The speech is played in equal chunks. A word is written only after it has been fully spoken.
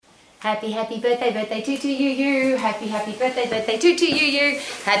Happy, happy birthday, birthday to you. Happy, happy birthday, birthday to you.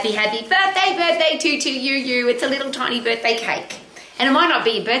 Happy, happy birthday to you. It's a little tiny birthday cake. And it might not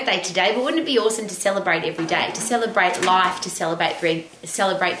be your birthday today, but wouldn't it be awesome to celebrate every day, to celebrate life, to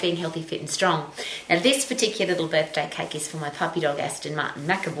celebrate being healthy, fit and strong. Now this particular little birthday cake is for my puppy dog, Aston Martin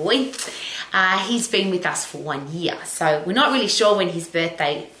McEvoy. He's been with us for 1 year, so we're not really sure when his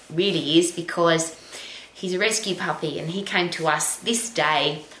birthday really is because he's a rescue puppy and he came to us this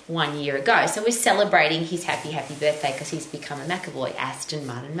day 1 year ago. So we're celebrating his happy, happy birthday because he's become a McEvoy, Aston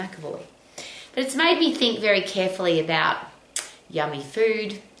Martin McEvoy. But it's made me think very carefully about yummy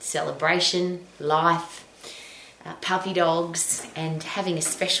food, celebration, life, puppy dogs, and having a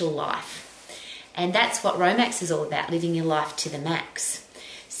special life. And that's what Romax is all about, living your life to the max.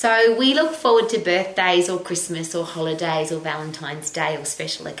 So we look forward to birthdays or Christmas or holidays or Valentine's Day or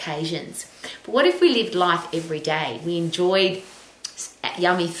special occasions. But what if we lived life every day? We enjoyed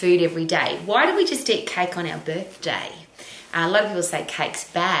yummy food every day. Why do we just eat cake on our birthday? A lot of people say cake's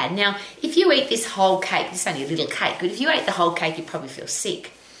bad. Now, if you eat this whole cake, this is only a little cake, but if you ate the whole cake, you'd probably feel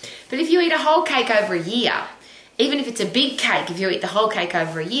sick. But if you eat a whole cake over a year, even if it's a big cake, if you eat the whole cake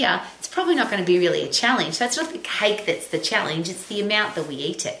over a year, it's probably not going to be really a challenge. So it's not the cake that's the challenge, it's the amount that we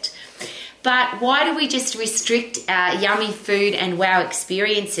eat it. But why do we just restrict our yummy food and wow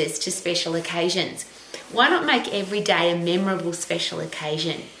experiences to special occasions? Why not make every day a memorable special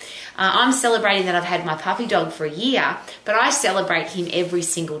occasion? I'm celebrating that I've had my puppy dog for a year, but I celebrate him every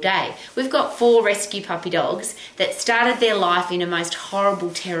single day. We've got 4 rescue puppy dogs that started their life in a most horrible,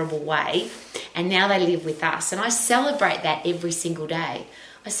 terrible way, and now they live with us. And I celebrate that every single day.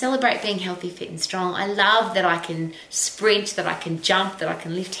 I celebrate being healthy, fit and strong. I love that I can sprint, that I can jump, that I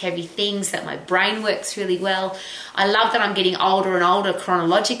can lift heavy things, that my brain works really well. I love that I'm getting older and older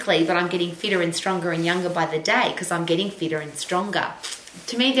chronologically, but I'm getting fitter and stronger and younger by the day because I'm getting fitter and stronger.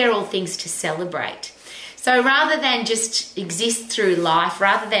 To me, they're all things to celebrate. So rather than just exist through life,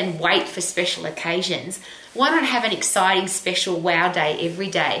 rather than wait for special occasions, why not have an exciting, special wow day every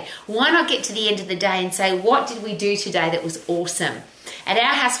day? Why not get to the end of the day and say, what did we do today that was awesome? At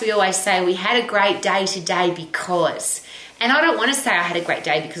our house, we always say we had a great day today because. And I don't want to say I had a great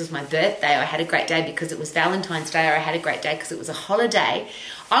day because it was my birthday, or I had a great day because it was Valentine's Day, or I had a great day because it was a holiday.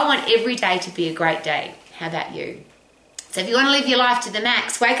 I want every day to be a great day. How about you? So if you want to live your life to the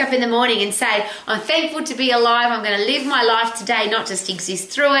max, wake up in the morning and say, I'm thankful to be alive. I'm going to live my life today, not just exist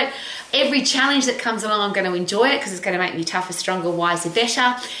through it. Every challenge that comes along, I'm going to enjoy it because it's going to make me tougher, stronger, wiser,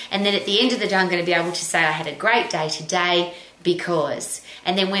 better. And then at the end of the day, I'm going to be able to say I had a great day today because.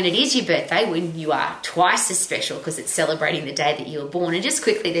 And then when it is your birthday, when you are twice as special because it's celebrating the day that you were born. And just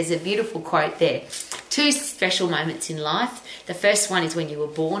quickly, there's a beautiful quote there. 2 special moments in life. The first one is when you were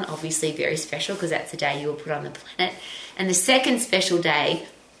born, obviously very special because that's the day you were put on the planet. And the second special day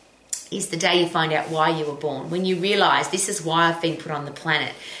is the day you find out why you were born, when you realize this is why I've been put on the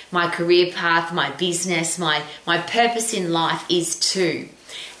planet. My career path, my business, my purpose in life is to.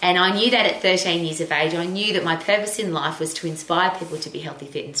 And I knew that at 13 years of age. I knew that my purpose in life was to inspire people to be healthy,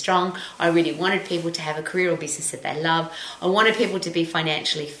 fit and strong. I really wanted people to have a career or business that they love. I wanted people to be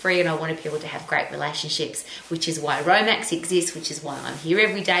financially free, and I wanted people to have great relationships, which is why Romax exists, which is why I'm here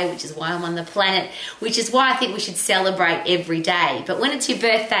every day, which is why I'm on the planet, which is why I think we should celebrate every day. But when it's your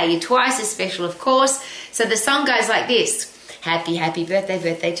birthday, you're twice as special, of course. So the song goes like this. Happy, happy birthday,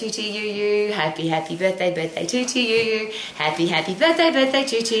 birthday to you. Happy, happy birthday, birthday to you. Happy, happy birthday, birthday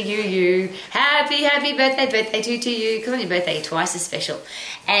to you. Happy, happy birthday, birthday to you. Because on your birthday, you're twice as special.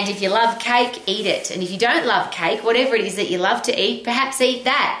 And if you love cake, eat it. And if you don't love cake, whatever it is that you love to eat, perhaps eat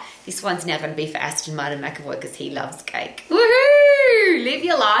that. This one's now going to be for Aston Martin McEvoy because he loves cake. Woohoo! Live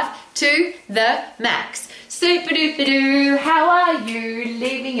your life to the max. Super duper doo. How are you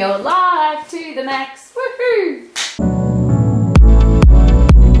living your life to the max?